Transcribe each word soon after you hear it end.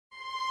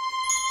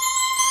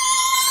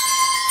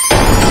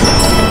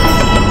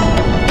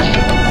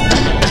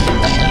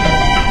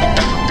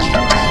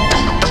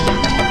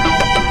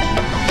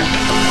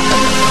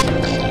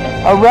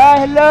All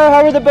right, hello.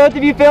 How are the both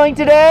of you feeling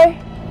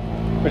today?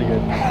 Pretty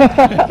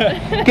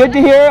good. Good to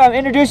hear.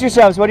 Introduce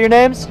yourselves. What are your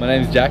names? My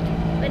name's Jack.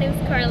 My name's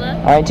Carla.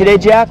 All right, today,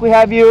 Jack, we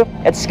have you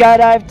at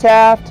Skydive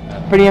Taft.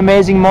 Pretty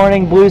amazing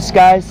morning, blue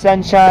skies,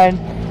 sunshine,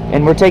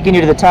 and we're taking you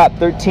to the top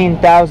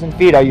 13,000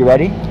 feet. Are you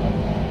ready?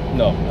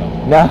 No.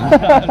 No?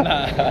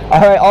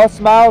 All right, all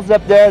smiles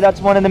up there.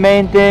 That's one of the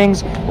main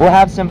things. We'll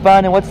have some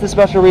fun. And what's the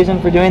special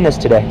reason for doing this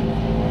today?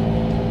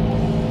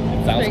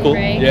 It sounds Spring cool.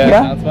 break. Yeah,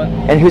 Yeah? it sounds fun.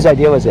 And whose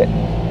idea was it?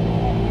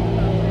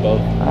 Both.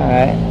 All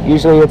right.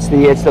 Usually it's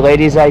the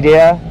ladies'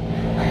 idea.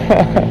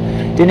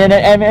 Didn't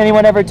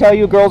anyone ever tell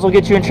you girls will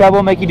get you in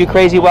trouble, make you do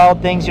crazy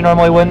wild things you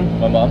normally wouldn't?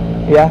 My mom?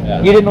 Yeah?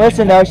 Yeah. You didn't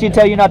listen though. She'd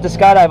tell you not to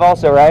skydive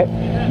also, right?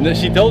 No,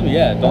 she told me,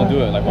 yeah, don't do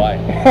it. Like, why?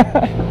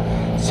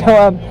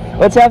 So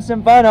let's have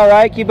some fun, all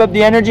right? Keep up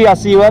the energy. I'll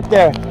see you up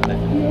there.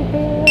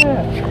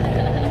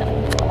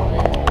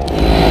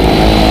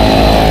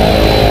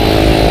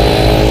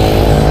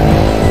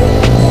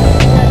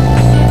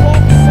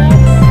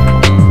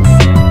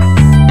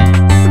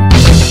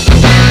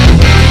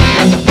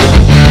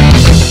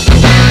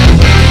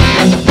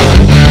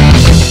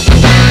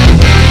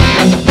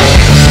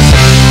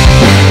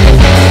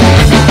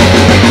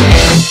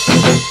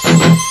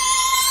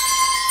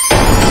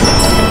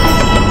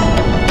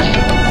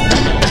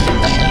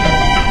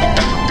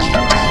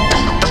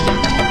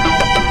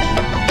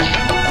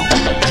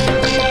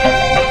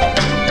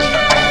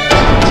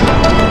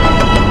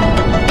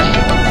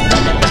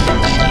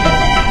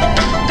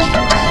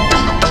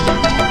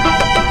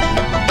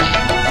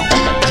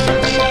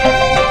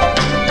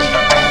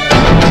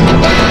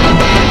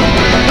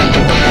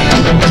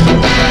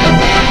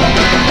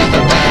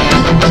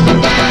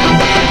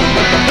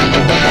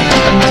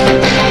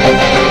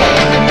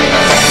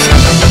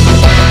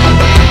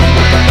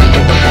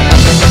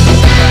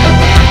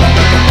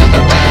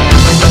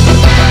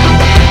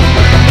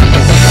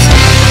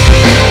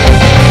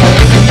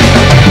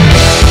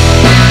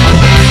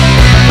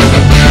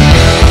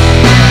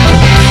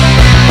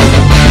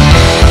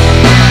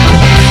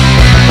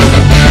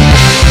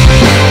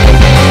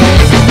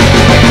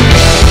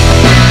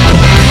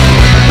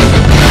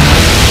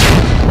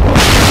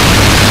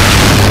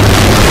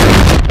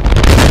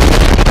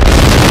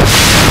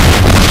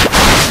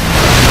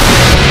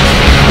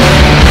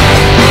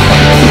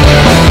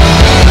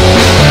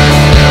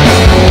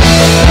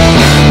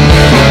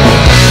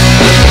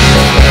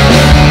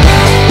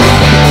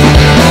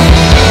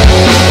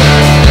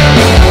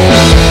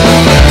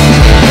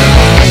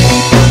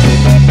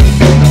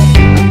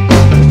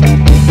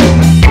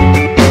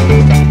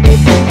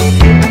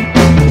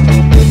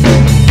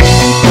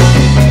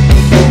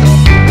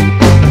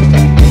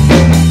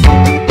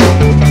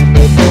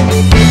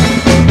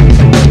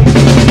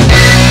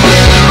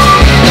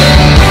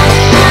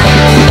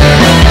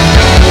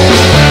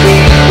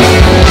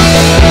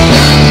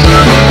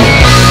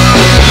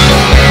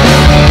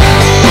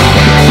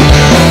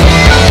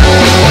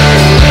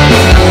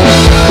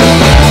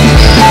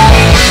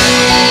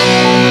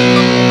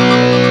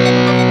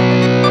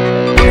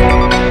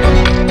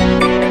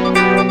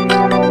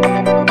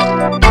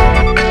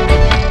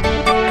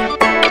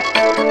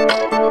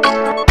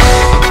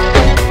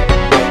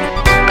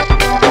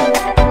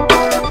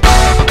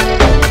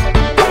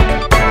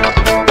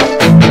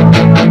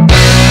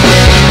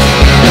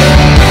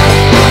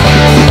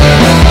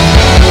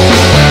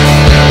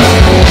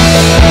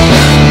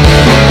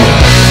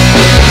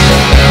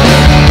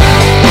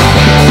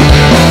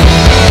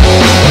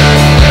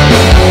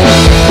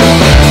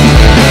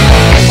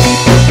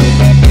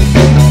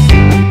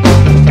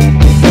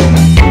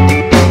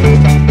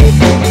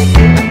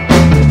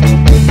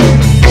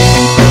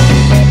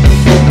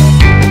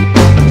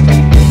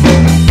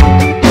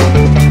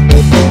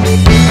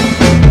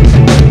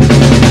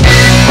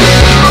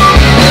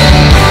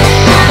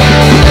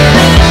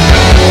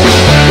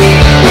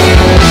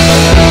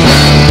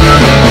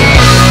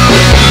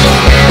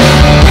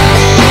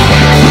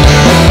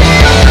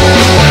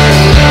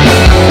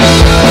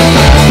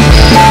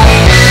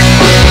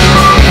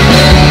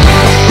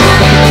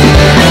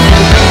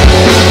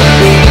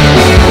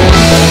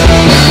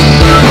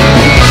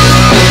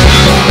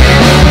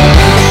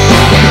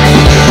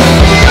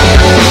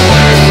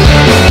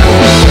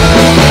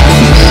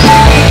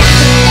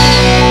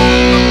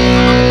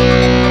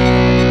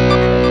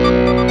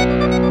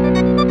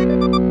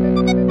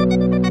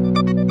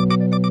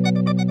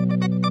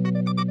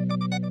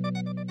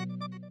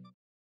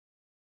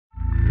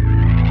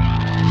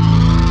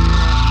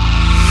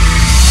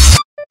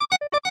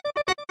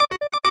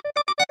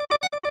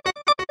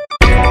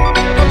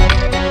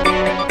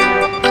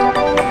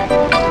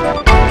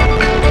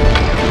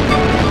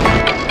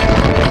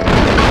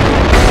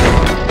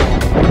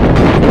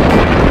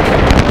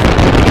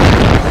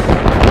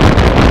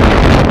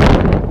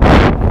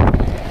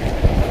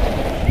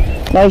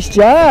 Nice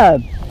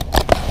job.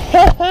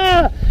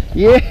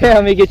 Yeah,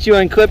 let me get you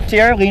unclipped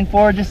here. Lean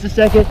forward just a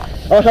second.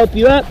 I'll help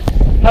you up.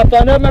 Hop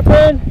on up, my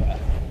friend.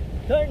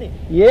 Turning.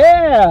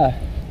 Yeah.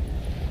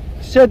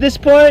 So at this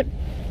point,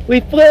 we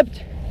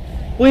flipped,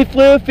 we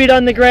flew, feet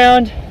on the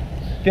ground,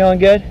 Feeling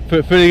good?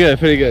 Pretty good,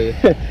 pretty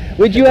good.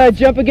 Would you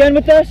jump again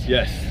with us?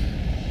 Yes.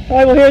 All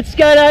right, well, here at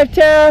Skydive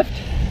Taft,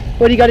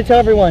 what do you got to tell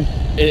everyone?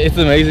 It's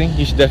amazing.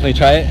 You should definitely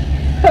try it.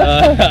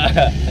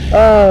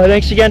 Oh,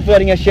 thanks again for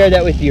letting us share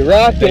that with you.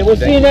 Rock it. We'll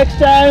see you next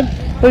time.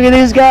 Look at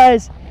these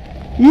guys.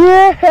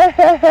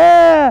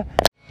 Yeah!